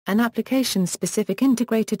An application-specific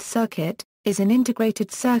integrated circuit is an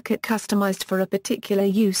integrated circuit customized for a particular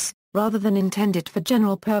use, rather than intended for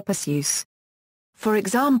general-purpose use. For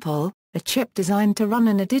example, a chip designed to run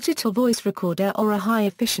in a digital voice recorder or a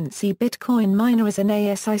high-efficiency Bitcoin miner is an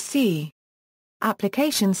ASIC.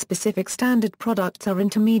 Application-specific standard products are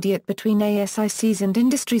intermediate between ASICs and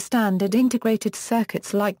industry-standard integrated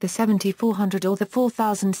circuits like the 7400 or the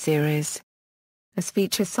 4000 series. As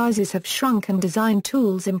feature sizes have shrunk and design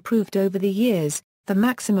tools improved over the years, the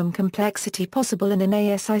maximum complexity possible in an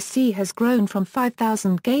ASIC has grown from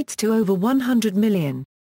 5,000 gates to over 100 million.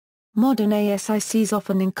 Modern ASICs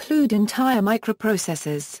often include entire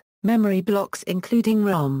microprocessors, memory blocks including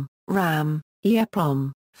ROM, RAM,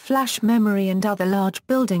 EEPROM, flash memory and other large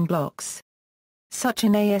building blocks. Such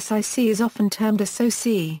an ASIC is often termed a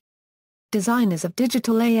SoC. Designers of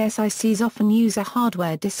digital ASICs often use a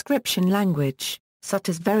hardware description language, such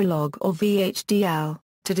as Verilog or VHDL,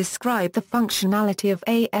 to describe the functionality of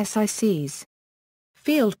ASICs.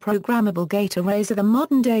 Field programmable gate arrays are the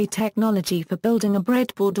modern-day technology for building a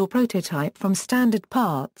breadboard or prototype from standard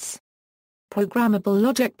parts. Programmable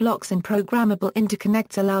logic blocks and programmable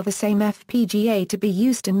interconnects allow the same FPGA to be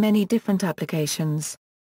used in many different applications.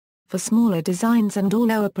 For smaller designs and or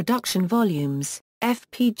lower production volumes,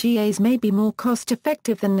 FPGAs may be more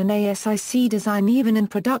cost-effective than an ASIC design even in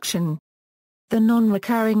production. The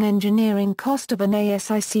non-recurring engineering cost of an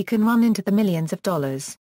ASIC can run into the millions of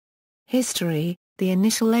dollars. History: the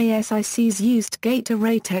initial ASICs used gate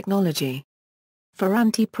array technology.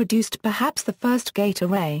 Ferranti produced perhaps the first gate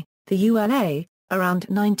array, the ULA, around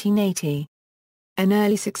 1980. An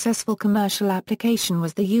early successful commercial application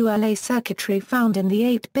was the ULA circuitry found in the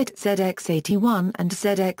 8-bit ZX81 and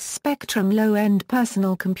ZX Spectrum low-end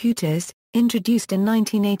personal computers, introduced in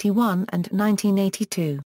 1981 and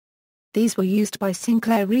 1982. These were used by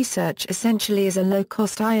Sinclair Research essentially as a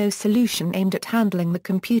low-cost I/O solution aimed at handling the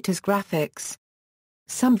computer's graphics.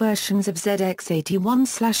 Some versions of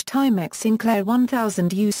ZX81/Timex Sinclair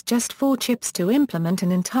 1000 used just 4 chips to implement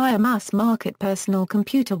an entire mass-market personal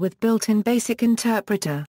computer with built-in BASIC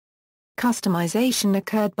interpreter. Customization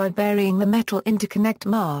occurred by varying the metal interconnect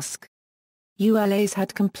mask. ULAs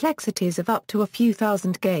had complexities of up to a few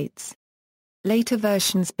thousand gates. Later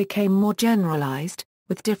versions became more generalized,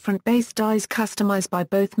 with different base dies customized by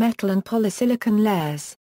both metal and polysilicon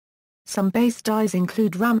layers. Some base dies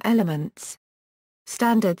include RAM elements.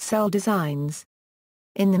 Standard cell designs.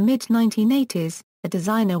 In the mid-1980s, a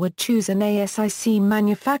designer would choose an ASIC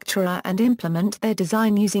manufacturer and implement their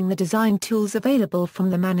design using the design tools available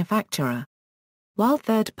from the manufacturer. While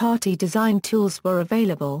third-party design tools were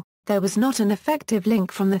available, there was not an effective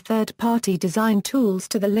link from the third-party design tools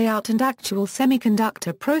to the layout and actual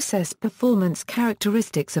semiconductor process performance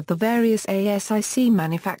characteristics of the various ASIC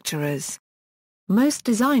manufacturers. Most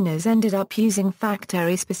designers ended up using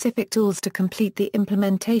factory-specific tools to complete the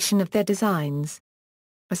implementation of their designs.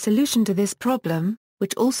 A solution to this problem,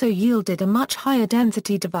 which also yielded a much higher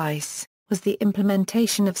density device, was the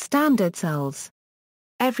implementation of standard cells.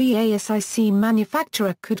 Every ASIC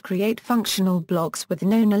manufacturer could create functional blocks with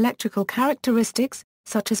known electrical characteristics,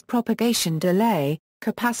 such as propagation delay,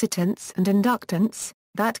 capacitance and inductance,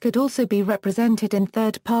 that could also be represented in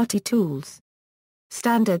third-party tools.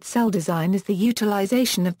 Standard cell design is the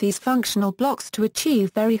utilization of these functional blocks to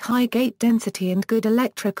achieve very high gate density and good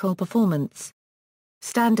electrical performance.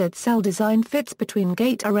 Standard cell design fits between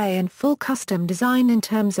gate array and full custom design in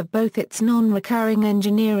terms of both its non-recurring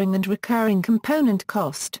engineering and recurring component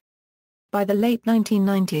cost. By the late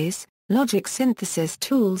 1990s, logic synthesis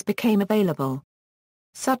tools became available.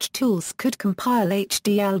 Such tools could compile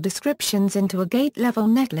HDL descriptions into a gate-level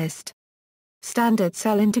netlist. Standard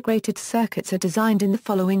cell integrated circuits are designed in the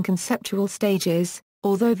following conceptual stages,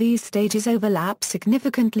 although these stages overlap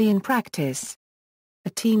significantly in practice.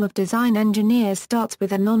 A team of design engineers starts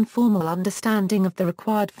with a non-formal understanding of the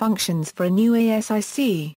required functions for a new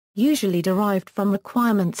ASIC, usually derived from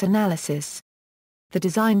requirements analysis. The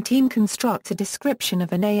design team constructs a description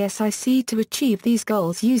of an ASIC to achieve these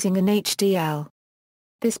goals using an HDL.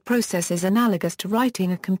 This process is analogous to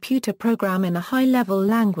writing a computer program in a high-level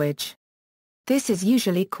language. This is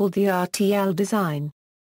usually called the RTL design.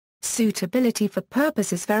 Suitability for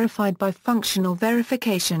purpose is verified by functional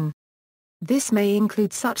verification. This may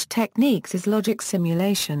include such techniques as logic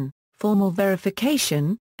simulation, formal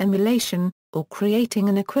verification, emulation, or creating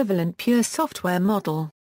an equivalent pure software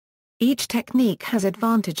model. Each technique has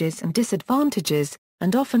advantages and disadvantages,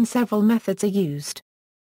 and often several methods are used.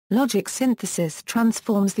 Logic synthesis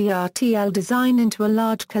transforms the RTL design into a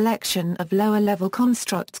large collection of lower-level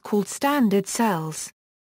constructs called standard cells.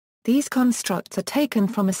 These constructs are taken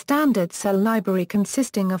from a standard cell library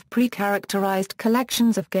consisting of pre-characterized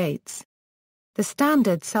collections of gates. The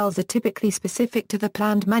standard cells are typically specific to the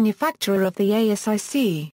planned manufacturer of the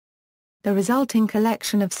ASIC. The resulting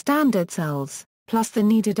collection of standard cells, plus the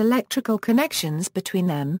needed electrical connections between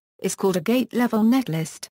them, is called a gate-level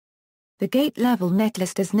netlist. The gate-level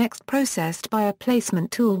netlist is next processed by a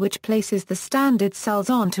placement tool which places the standard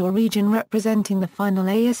cells onto a region representing the final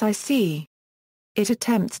ASIC. It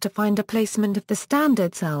attempts to find a placement of the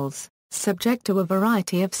standard cells, subject to a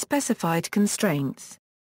variety of specified constraints.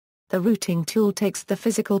 The routing tool takes the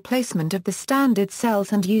physical placement of the standard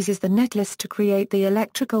cells and uses the netlist to create the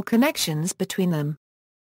electrical connections between them.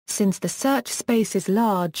 Since the search space is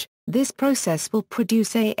large, this process will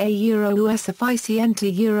produce a Euro sufficient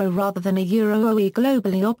Euro rather than a Euro OE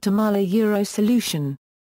globally optimal Euro solution.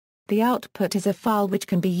 The output is a file which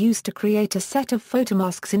can be used to create a set of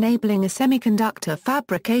photomasks enabling a semiconductor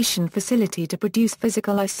fabrication facility to produce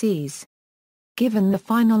physical ICs. Given the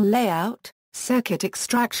final layout, circuit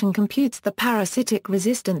extraction computes the parasitic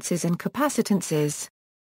resistances and capacitances.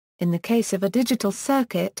 In the case of a digital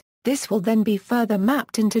circuit, this will then be further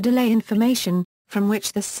mapped into delay information, from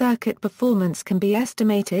which the circuit performance can be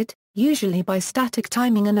estimated, usually by static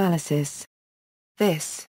timing analysis.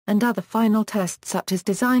 This, and other final tests such as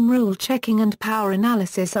design rule checking and power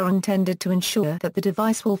analysis are intended to ensure that the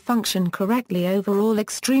device will function correctly over all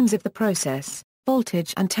extremes of the process,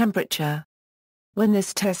 voltage and temperature. When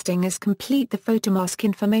this testing is complete, the photomask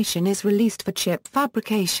information is released for chip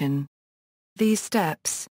fabrication. These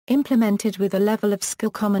steps, implemented with a level of skill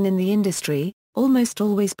common in the industry, almost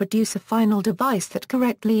always produce a final device that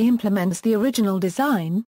correctly implements the original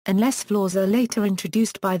design, unless flaws are later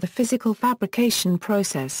introduced by the physical fabrication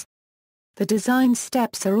process. The design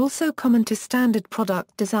steps are also common to standard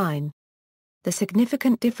product design. The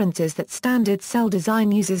significant difference is that standard cell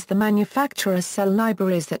design uses the manufacturer's cell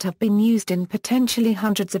libraries that have been used in potentially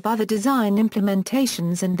hundreds of other design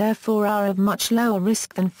implementations and therefore are of much lower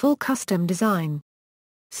risk than full custom design.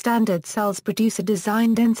 Standard cells produce a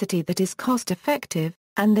design density that is cost-effective,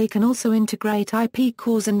 and they can also integrate IP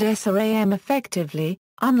cores and SRAM effectively,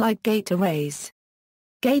 unlike gate arrays.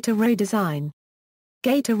 Gate array design.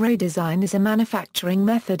 Gate array design is a manufacturing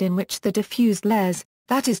method in which the diffused layers,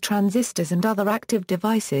 that is transistors and other active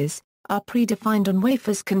devices, are predefined on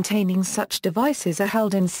wafers containing such devices are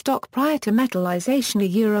held in stock prior to metallization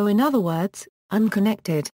in other words,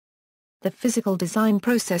 unconnected. The physical design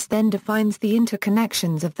process then defines the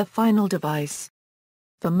interconnections of the final device.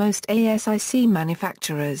 For most ASIC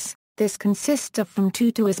manufacturers, this consists of from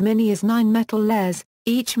 2 to as many as 9 metal layers,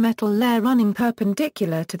 each metal layer running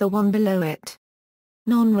perpendicular to the one below it.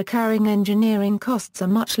 Non-recurring engineering costs are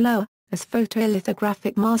much lower, as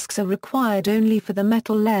photolithographic masks are required only for the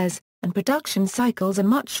metal layers, and production cycles are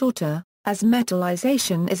much shorter, as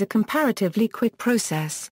metallization is a comparatively quick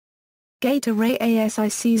process. Gate array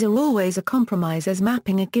ASICs are always a compromise, as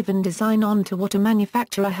mapping a given design onto what a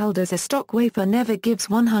manufacturer held as a stock wafer never gives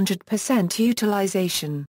 100%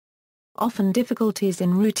 utilization. Often difficulties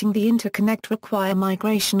in routing the interconnect require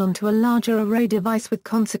migration onto a larger array device with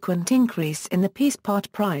consequent increase in the piece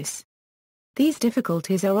part price. These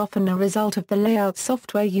difficulties are often a result of the layout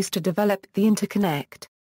software used to develop the interconnect.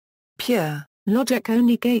 Pure,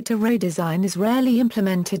 logic-only gate array design is rarely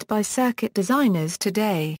implemented by circuit designers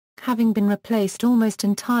today, having been replaced almost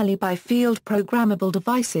entirely by field-programmable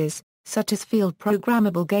devices, such as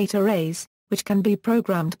field-programmable gate arrays, which can be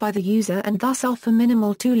programmed by the user and thus offer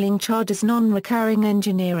minimal tooling charges, non-recurring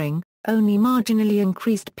engineering, only marginally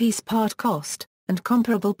increased piece part cost, and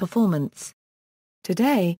comparable performance.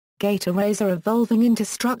 Today, gate arrays are evolving into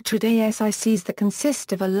structured ASICs that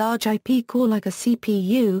consist of a large IP core like a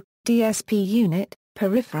CPU, DSP unit,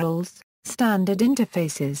 peripherals, standard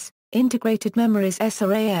interfaces, integrated memories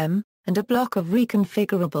SRAM, and a block of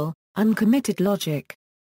reconfigurable, uncommitted logic.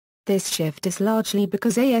 This shift is largely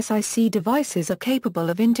because ASIC devices are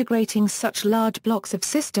capable of integrating such large blocks of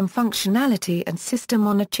system functionality, and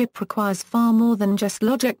system-on-a-chip requires far more than just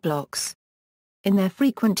logic blocks. In their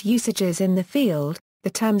frequent usages in the field, the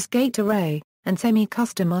terms gate array and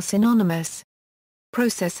semi-custom are synonymous.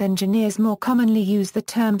 Process engineers more commonly use the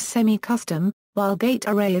term semi-custom, while gate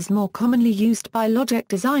array is more commonly used by logic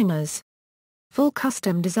designers. Full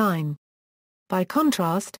custom design. By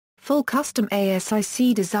contrast, full custom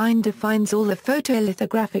ASIC design defines all the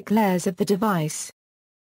photolithographic layers of the device.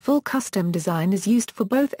 Full custom design is used for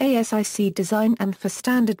both ASIC design and for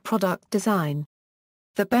standard product design.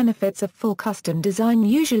 The benefits of full custom design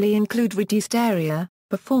usually include reduced area,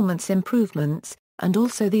 performance improvements, and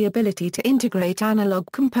also the ability to integrate analog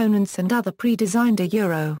components and other pre-designed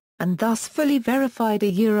and thus fully verified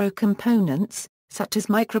Euro components, such as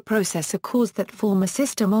microprocessor cores that form a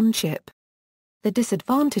system on chip. The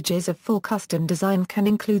disadvantages of full custom design can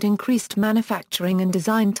include increased manufacturing and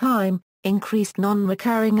design time, increased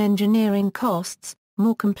non-recurring engineering costs,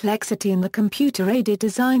 more complexity in the computer-aided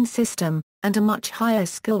design system, and a much higher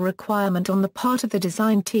skill requirement on the part of the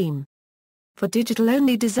design team. For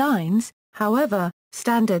digital-only designs, however,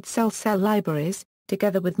 standard cell libraries,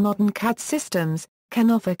 together with modern CAD systems, can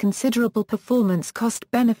offer considerable performance cost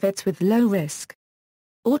benefits with low risk.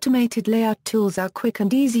 Automated layout tools are quick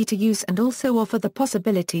and easy to use and also offer the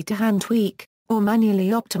possibility to hand tweak, or manually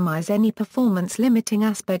optimize any performance-limiting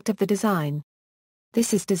aspect of the design.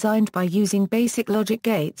 This is designed by using basic logic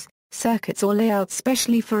gates, circuits or layouts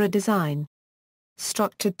specially for a design.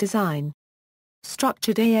 Structured design.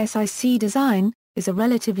 Structured ASIC design is a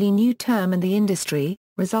relatively new term in the industry,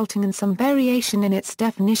 resulting in some variation in its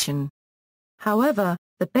definition. However,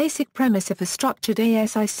 the basic premise of a structured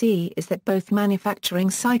ASIC is that both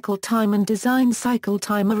manufacturing cycle time and design cycle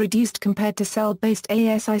time are reduced compared to cell-based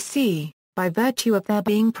ASIC, by virtue of there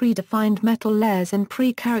being predefined metal layers and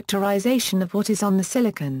pre-characterization of what is on the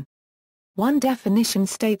silicon. One definition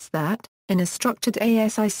states that, in a structured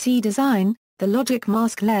ASIC design, the logic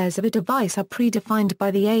mask layers of a device are predefined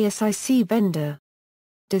by the ASIC vendor.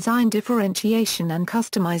 Design differentiation and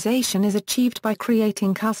customization is achieved by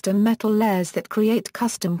creating custom metal layers that create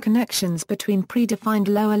custom connections between predefined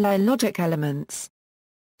lower-layer logic elements.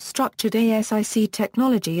 Structured ASIC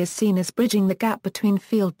technology is seen as bridging the gap between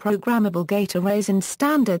field-programmable gate arrays and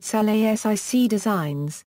standard cell ASIC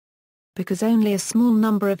designs. Because only a small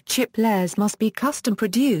number of chip layers must be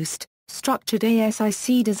custom-produced, structured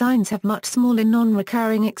ASIC designs have much smaller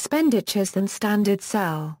non-recurring expenditures than standard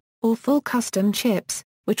cell, or full custom chips,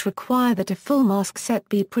 which require that a full mask set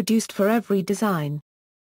be produced for every design.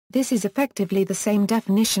 This is effectively the same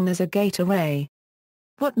definition as a gate array.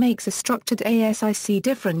 What makes a structured ASIC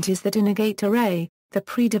different is that in a gate array, the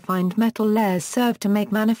predefined metal layers serve to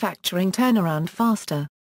make manufacturing turnaround faster.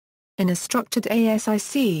 In a structured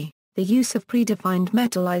ASIC, the use of predefined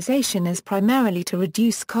metallization is primarily to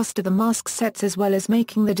reduce cost of the mask sets as well as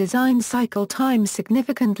making the design cycle time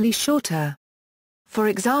significantly shorter. For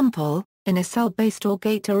example, in a cell-based or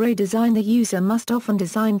gate array design, the user must often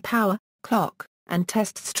design power, clock, and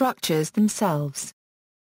test structures themselves.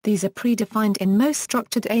 These are predefined in most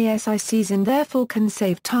structured ASICs and therefore can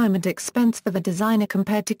save time and expense for the designer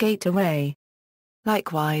compared to gate array.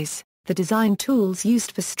 Likewise, the design tools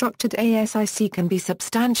used for structured ASIC can be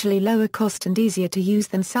substantially lower cost and easier to use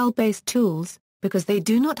than cell-based tools, because they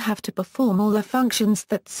do not have to perform all the functions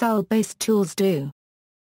that cell-based tools do.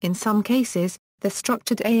 In some cases, the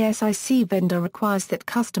structured ASIC vendor requires that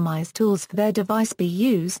customized tools for their device be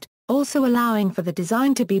used, also allowing for the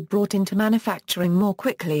design to be brought into manufacturing more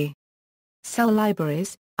quickly. Cell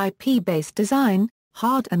libraries, IP-based design,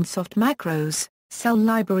 hard and soft macros. Cell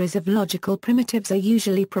libraries of logical primitives are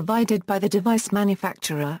usually provided by the device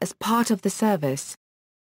manufacturer as part of the service.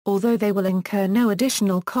 Although they will incur no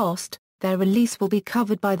additional cost, their release will be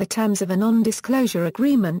covered by the terms of a non-disclosure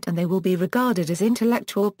agreement and they will be regarded as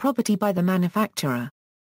intellectual property by the manufacturer.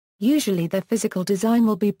 Usually their physical design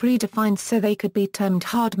will be predefined so they could be termed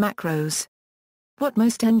hard macros. What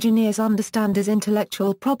most engineers understand as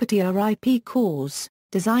intellectual property are IP cores,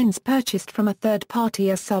 designs purchased from a third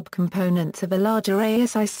party as subcomponents of a larger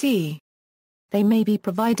ASIC. They may be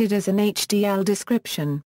provided as an HDL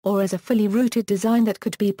description, or as a fully routed design that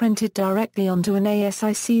could be printed directly onto an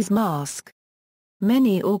ASIC's mask.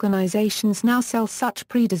 Many organizations now sell such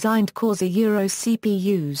pre-designed cores Euro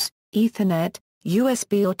CPUs, Ethernet,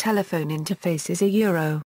 USB or telephone interfaces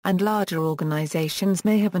Euro, and larger organizations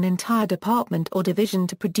may have an entire department or division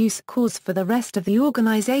to produce cores for the rest of the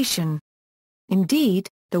organization. Indeed,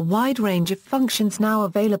 the wide range of functions now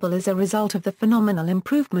available as a result of the phenomenal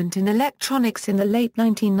improvement in electronics in the late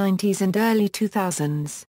 1990s and early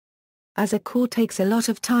 2000s. As a core takes a lot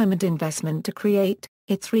of time and investment to create,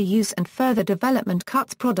 its reuse and further development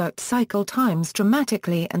cuts product cycle times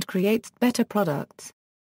dramatically and creates better products.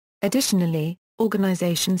 Additionally,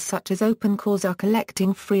 organizations such as OpenCores are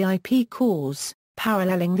collecting free IP cores,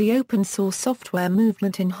 paralleling the open-source software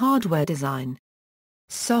movement in hardware design.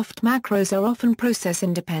 Soft macros are often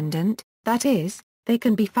process-independent, that is, they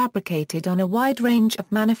can be fabricated on a wide range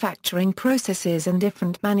of manufacturing processes and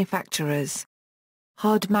different manufacturers.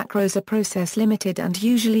 Hard macros are process-limited and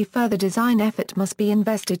usually further design effort must be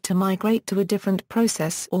invested to migrate to a different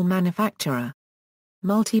process or manufacturer.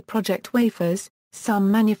 Multi-project wafers.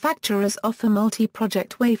 Some manufacturers offer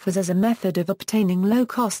multi-project wafers as a method of obtaining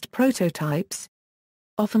low-cost prototypes.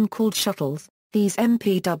 Often called shuttles, these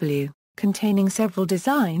MPW containing several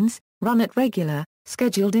designs, run at regular,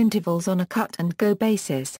 scheduled intervals on a cut-and-go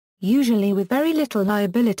basis, usually with very little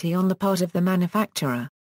liability on the part of the manufacturer.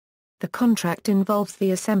 The contract involves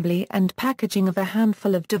the assembly and packaging of a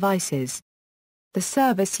handful of devices. The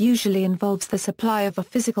service usually involves the supply of a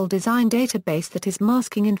physical design database that is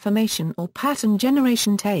masking information or pattern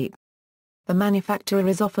generation tape. The manufacturer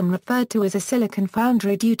is often referred to as a silicon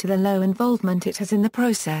foundry due to the low involvement it has in the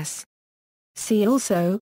process. See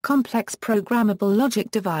also, complex programmable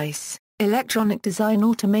logic device, electronic design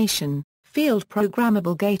automation, field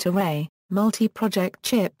programmable gate array, multi-project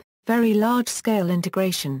chip, very large-scale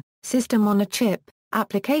integration, system on a chip,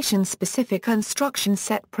 application-specific instruction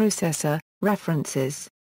set processor. References.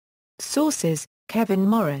 Sources: Kevin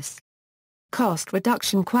Morris. Cost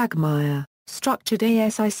Reduction Quagmire, Structured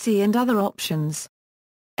ASIC and Other Options.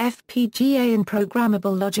 FPGA and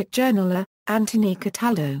Programmable Logic Journal, Anthony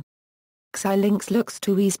Cataldo. Xilinx looks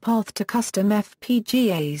to ease path to custom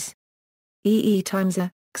FPGAs. EE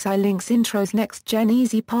Xilinx intros next-gen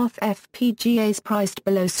easy path FPGAs priced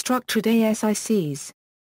below structured ASICs.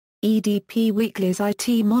 EDP Weekly's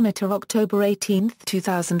IT Monitor October 18,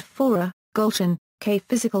 2004. Golshan, K.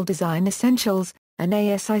 Physical Design Essentials, an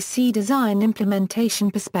ASIC Design Implementation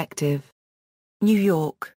Perspective. New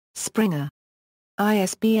York, Springer.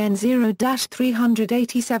 ISBN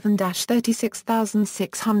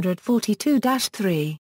 0-387-36642-3.